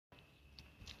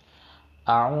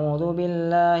أعوذ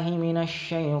بالله من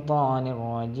الشيطان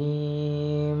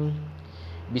الرجيم.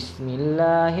 بسم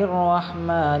الله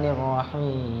الرحمن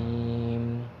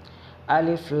الرحيم.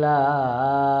 ألف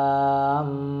لام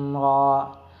را.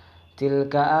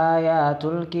 تلك آيات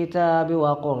الكتاب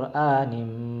وقرآن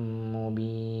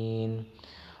مبين.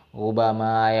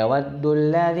 ربما يود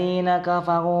الذين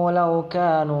كفروا لو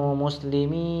كانوا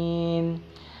مسلمين.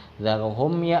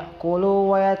 ذرهم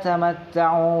يأكلوا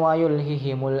ويتمتعوا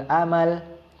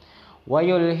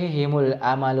ويلههم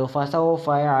الأمل فسوف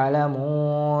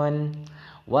يعلمون.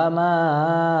 وما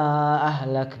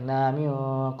أهلكنا من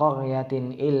قرية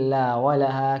إلا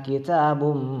ولها كتاب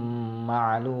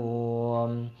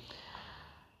معلوم.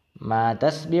 ما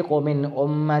تسبق من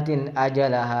أمة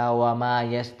أجلها وما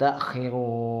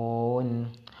يستأخرون.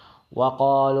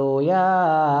 وقالوا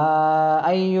يا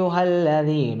أيها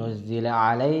الذي نزل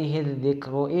عليه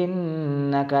الذكر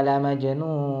إنك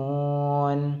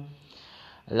لمجنون.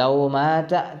 لو ما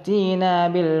تأتينا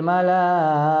بالملائكة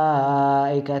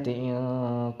إن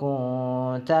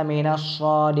كنت من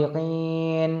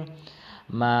الصادقين.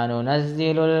 ما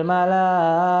ننزل الملائكة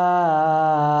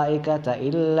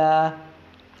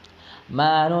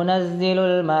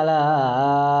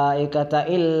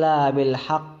إلا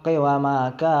بالحق وما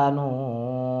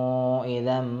كانوا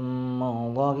إذا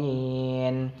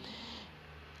منظرين.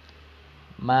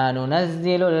 ما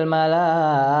ننزل الملائكة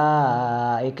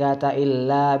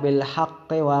إلا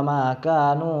بالحق وما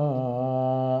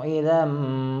كانوا إذا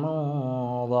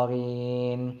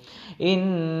منظرين.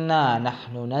 إنا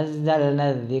نحن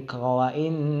نزلنا الذكر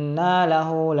وإنا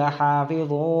له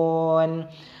لحافظون.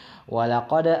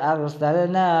 ولقد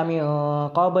أرسلنا من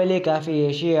قبلك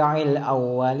في شيع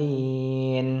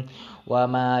الأولين.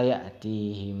 وما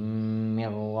يأتيهم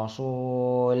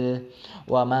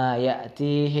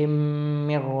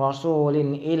من رسول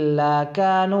إلا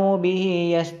كانوا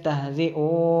به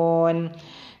يستهزئون.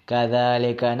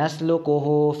 كذلك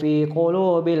نسلكه في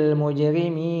قلوب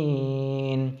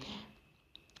المجرمين.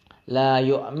 لا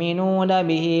يؤمنون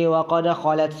به وقد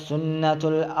خلت سنة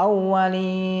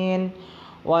الأولين.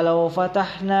 ولو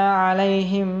فتحنا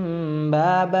عليهم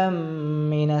بابا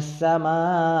من السماء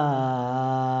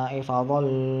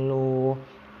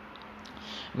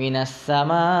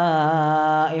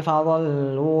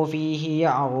فظلوا فيه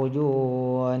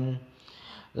يعرجون.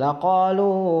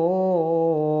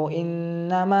 لقالوا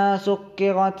إنما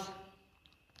سكرت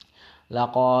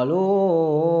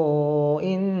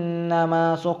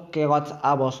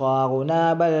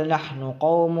أبصارنا بل نحن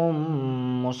قوم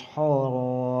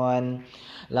مسحورون.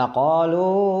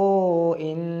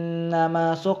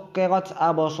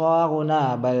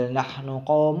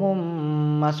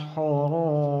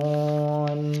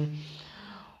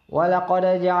 ولقد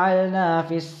جعلنا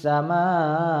في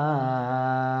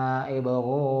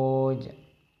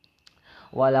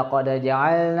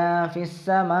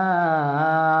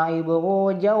السماء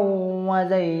بروجا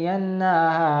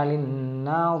وزيناها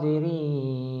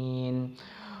للناظرين.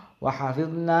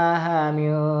 وحفظناها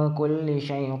من كل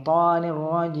شيطان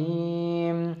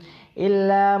رجيم.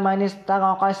 إلا من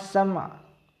استرق السمع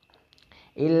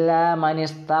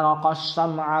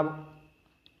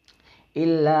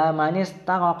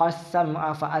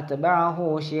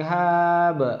فأتبعه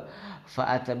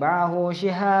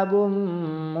شهاب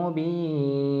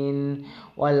مبين.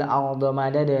 والأرض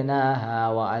مددناها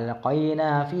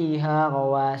وألقينا فيها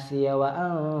رواسي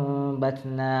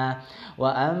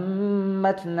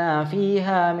وأنبتنا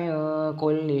فيها من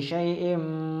كل شيء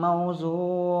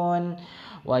موزون.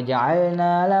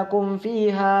 وجعلنا لكم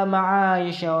فيها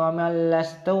معايش ومن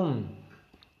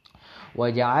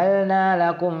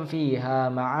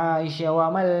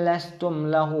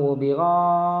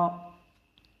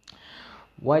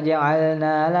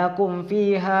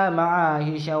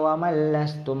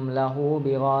لستم له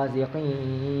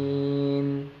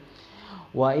برازقين.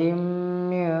 وإن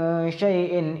من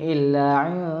شيء إلا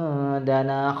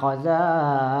عندنا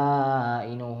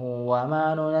خزائنه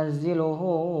وما ننزله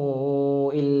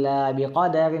إلا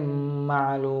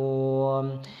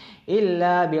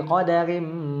بقدر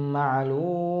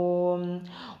معلوم.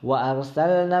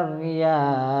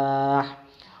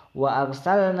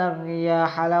 وأرسلنا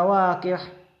الرياح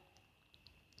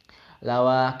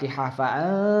لواقح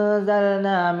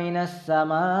فأنزلنا من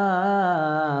السماء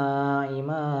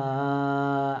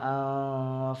ماء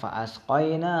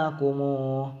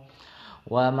فأسقيناكموه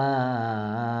وما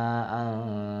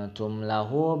أنتم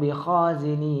له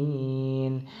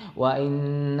بخازنين.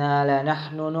 وإنا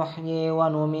لنحن نحيي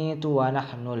ونميت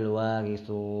ونحن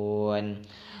الوارثون.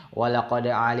 ولقد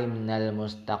علمنا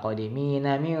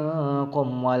المستقدمين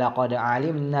منكم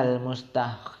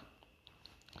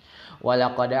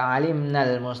ولقد علمنا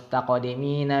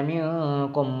المستقدمين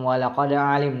منكم ولقد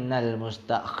علمنا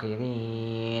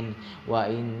المستأخرين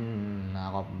وإن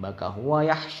ربك هو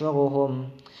يحشرهم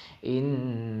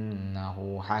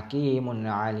إنه حكيم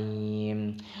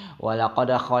عليم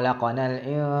ولقد خلقنا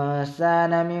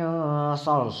الإنسان من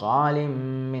صلصال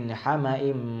من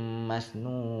حمأ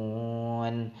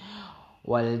مسنون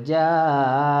والجان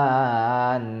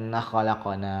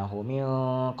خلقناه من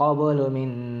قبل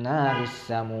من نار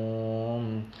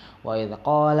السموم وإذ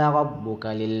قال ربك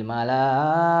للملائكة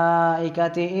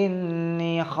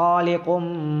إني خالق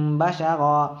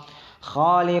بشرا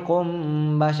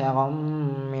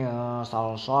من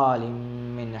صلصال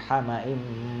من حمأ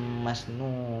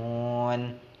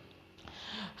مسنون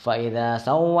فإذا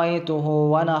سويته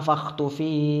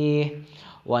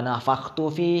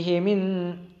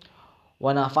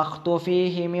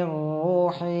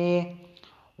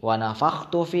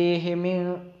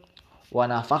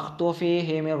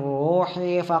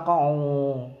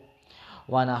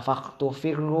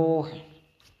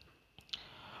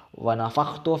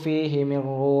ونفخت فيه من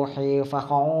روحي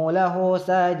فقعوا له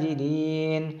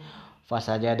ساجدين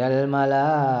فسجد الملائكة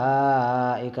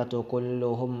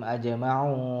كلهم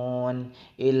أجمعون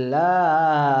إلا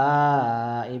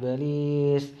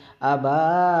إبليس أبى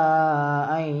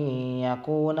أن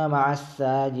يكون مع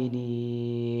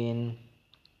الساجدين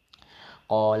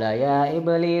قال يا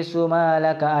إبليس ما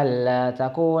لك ألا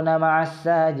تكون مع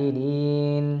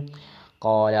الساجدين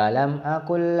قال لم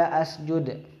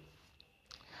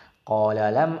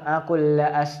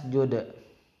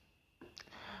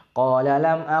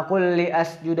أكن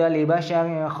لأسجد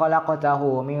لبشر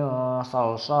خلقته من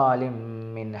صلصال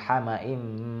من حمأ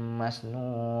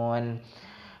مسنون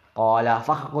قال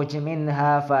فاخرج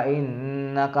منها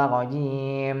فإنك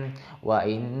رجيم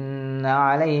وإن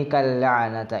عليك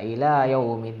اللعنة إلى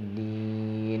يوم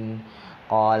الدين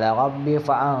قال رب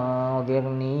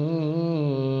فأنظرني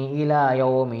إلى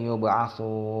يوم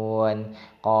يبعثون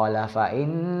قال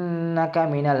فإنك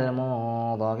من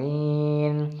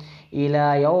المنظرين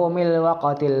إلى يوم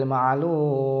الوقت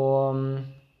المعلوم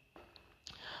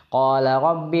قال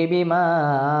رب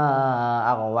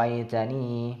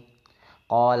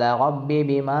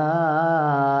بما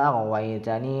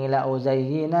أغويتني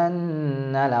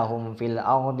لأزينن لهم في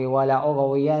الأرض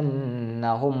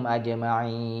ولأغوينهم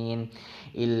أجمعين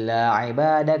إلا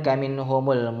عبادك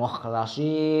منهم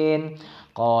المخلصين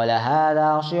قال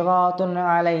هذا صراط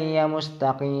علي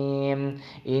مستقيم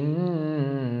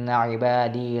إن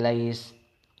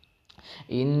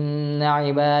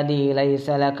عبادي ليس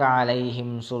لك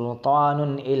عليهم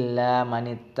سلطان إلا من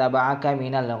اتبعك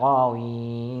من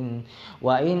الغاوين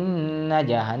وإن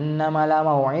جهنم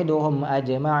لموعدهم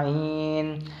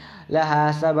أجمعين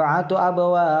لها 7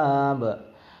 أبواب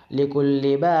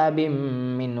لكل باب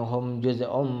منهم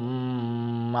جزء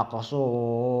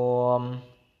مقسوم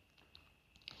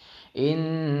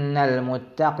إن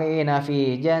المتقين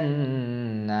في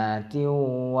جنات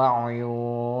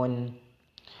وعيون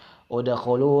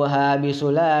ادخلوها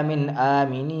بسلام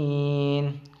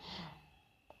آمنين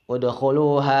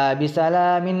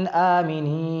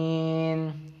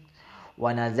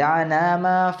ونزعنا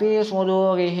ما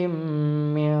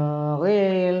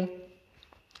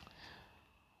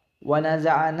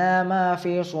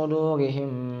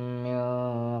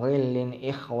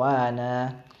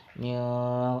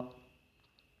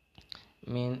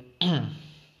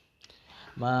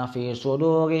في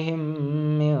صدورهم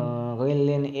من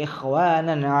غل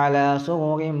إخوانا على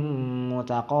سرر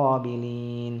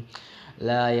متقابلين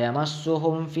لا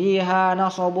يمسهم فيها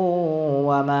نصب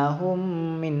وما هم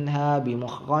منها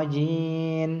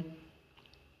بمخرجين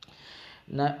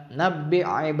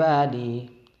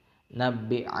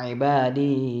نبئ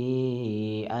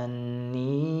عبادي أني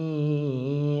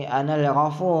أنا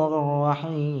الغفور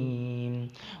الرحيم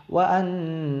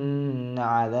وأن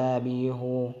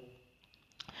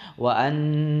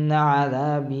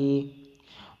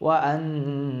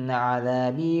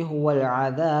عذابي هو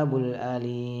العذاب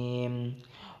الأليم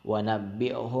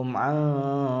ونبئهم عن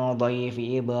ضيف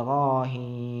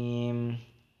إبراهيم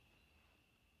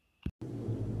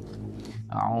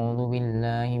أعوذ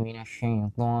بالله من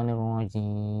الشيطان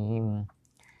الرجيم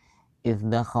إذ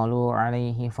دخلوا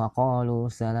عليه فقالوا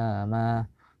سلاما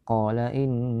قال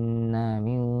إنا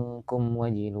منكم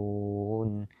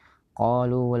وجلون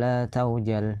قالوا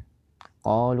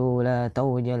لا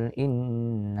توجل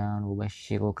إنا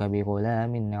نبشرك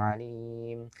بغلام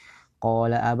عليم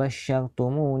قال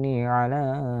أبشرتموني على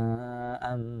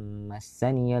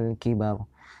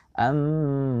أن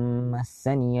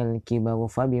مسني الكبر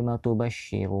فبم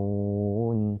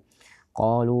تبشرون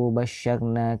قالوا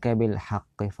بشرناك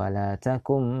بالحق فلا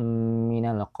تكن من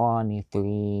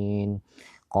القانطين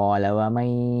قال ومن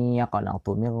يقنط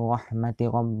من رحمة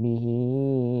ربه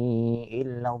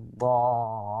إلا الضالون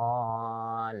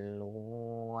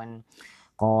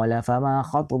قال فما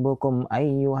خطبكم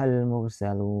أيها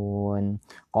المرسلون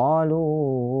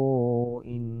قالوا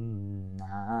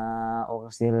إنا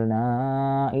أرسلنا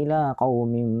إلى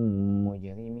قوم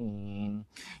مجرمين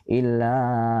إلا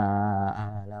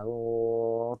آل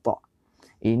لوط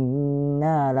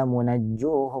إنا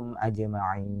لمنجوهم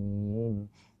أجمعين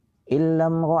إلا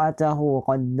امرأته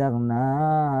قدرنا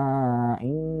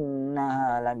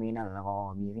إنها لمن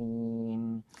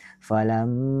الغابرين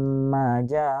فلما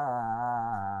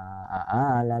جاء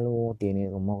آل لوط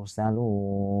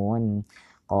المرسلون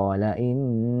قال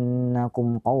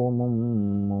إنكم قوم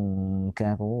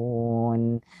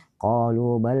منكرون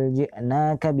قالوا بل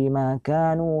جئناك بما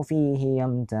كانوا فيه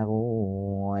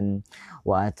يمترون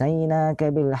وأتيناك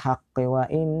بالحق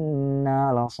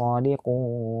وإنا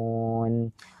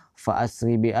لصادقون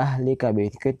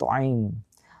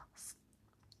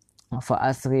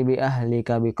فأسر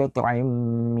بأهلك بقطع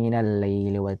من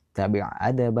الليل واتبع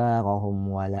أدبارهم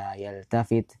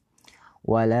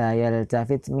ولا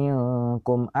يلتفت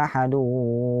منكم أحد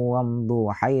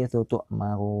وامضوا حيث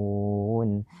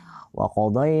تؤمرون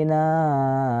وقضينا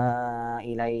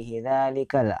إليه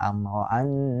ذلك الأمر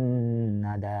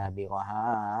أن دابر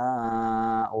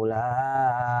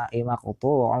هؤلاء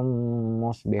مقطوع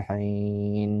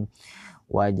مصبحين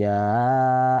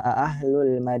وجاء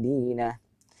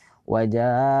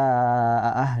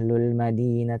أهل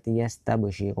المدينة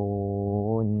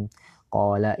يستبشرون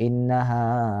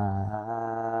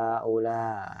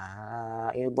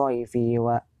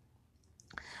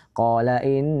قال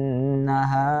إن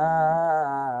هؤلاء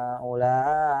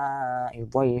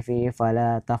ضيفي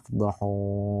فلا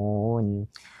تفضحون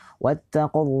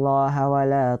واتقوا الله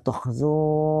ولا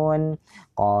تخزون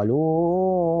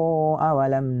قالوا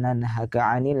أولم ننهك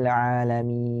عن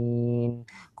العالمين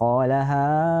قال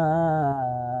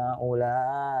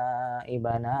هؤلاء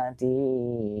بناتي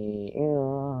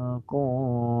إن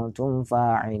كنتم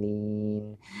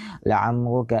فاعلين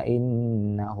لعمرك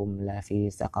إنهم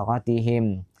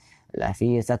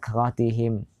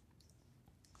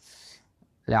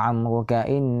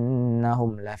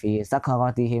لفي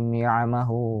سكرتهم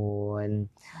يعمهون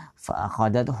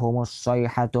فأخذتهم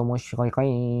الصيحة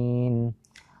مشرقين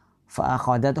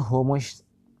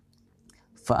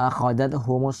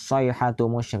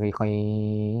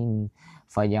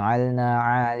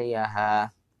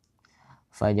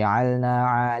فجعلنا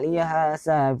عاليها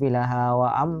سافلها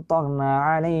وأمطرنا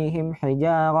عليهم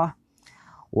حجارة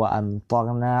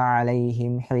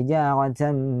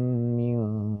من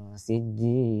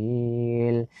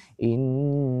سجيل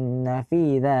إن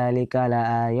في ذلك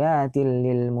لآيات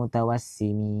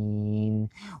للمتوسمين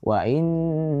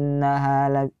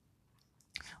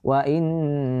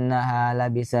وإنها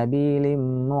لبسبيل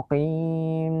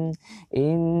مقيم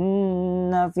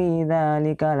إن في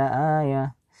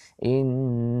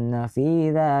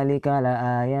ذلك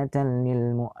لآية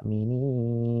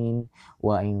للمؤمنين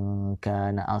وإن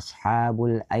كان أصحاب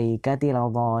الأيكة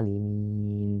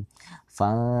لظالمين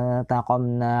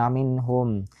فانتقمنا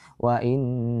منهم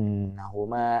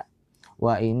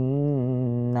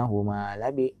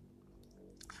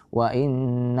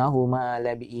وإنهما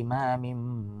لبإمام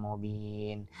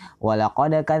مبين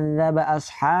ولقد كذب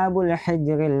أصحاب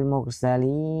الحجر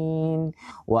المرسلين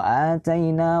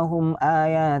وآتيناهم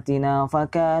آياتنا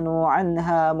فكانوا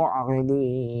عنها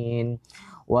معرضين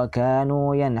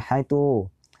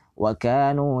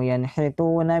وكانوا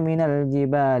ينحتون من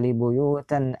الجبال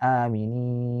بيوتا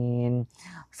آمنين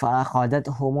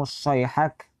فأخذتهم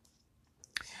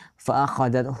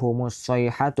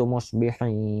الصيحة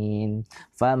مصبحين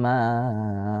فما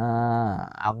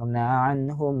أغنى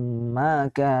عنهم ما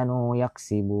كانوا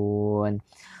يكسبون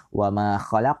وما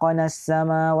خلقنا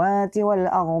السماوات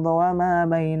والأرض وما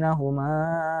بينهما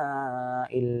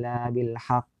إلا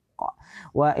بالحق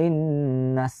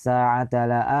وإن الساعة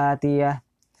لآتية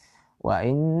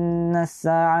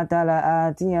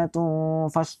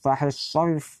فاصفح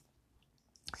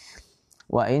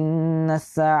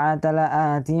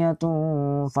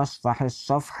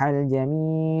الصفح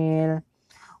الجميل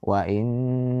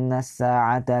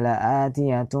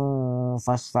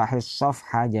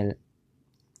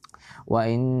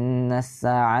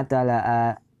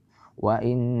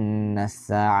وإن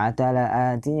الساعة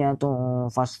لآتية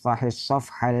فاصفح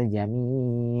الصفح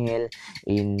الجميل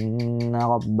إن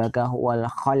ربك هو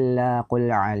الخلاق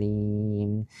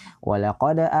العليم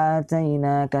ولقد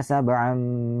آتيناك 7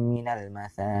 من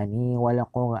المثاني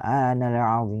والقرآن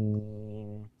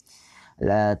العظيم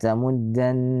لا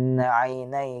تمدن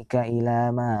عينيك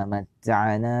إلى ما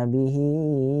متعنا به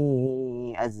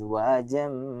أزواجا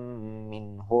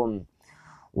منهم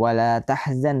ولا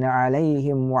تحزن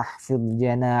عليهم واخفض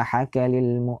جناحك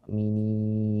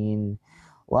للمؤمنين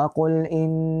وقل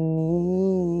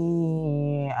إني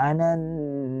أنا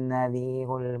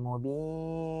النذير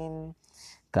المبين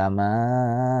كما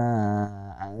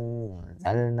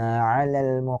أنزلنا على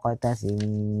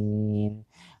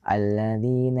المقتسمين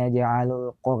الذين جعلوا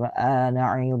القرآن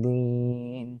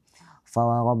عضين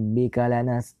فوربك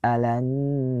لنسألنهم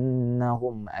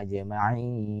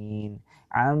أجمعين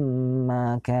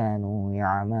عما كانوا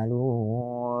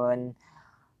يعملون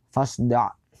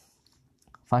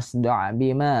فاصدع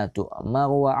بما تؤمر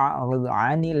وأعرض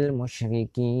عن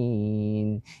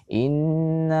المشركين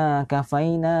إنا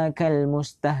كفيناك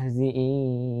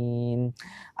المستهزئين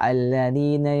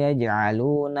الذين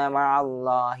يجعلون مع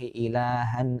الله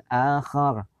إلها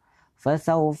آخر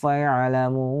فسوف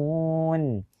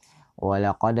يعلمون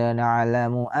ولقد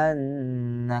نعلم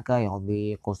أنك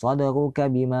يضيق صدرك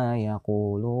بما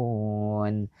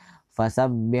يقولون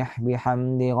فسبح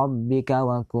بحمد ربك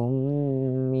وكن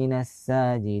من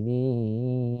الساجدين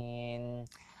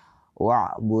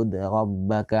واعبد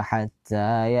ربك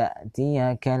حتى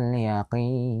يأتيك اليقين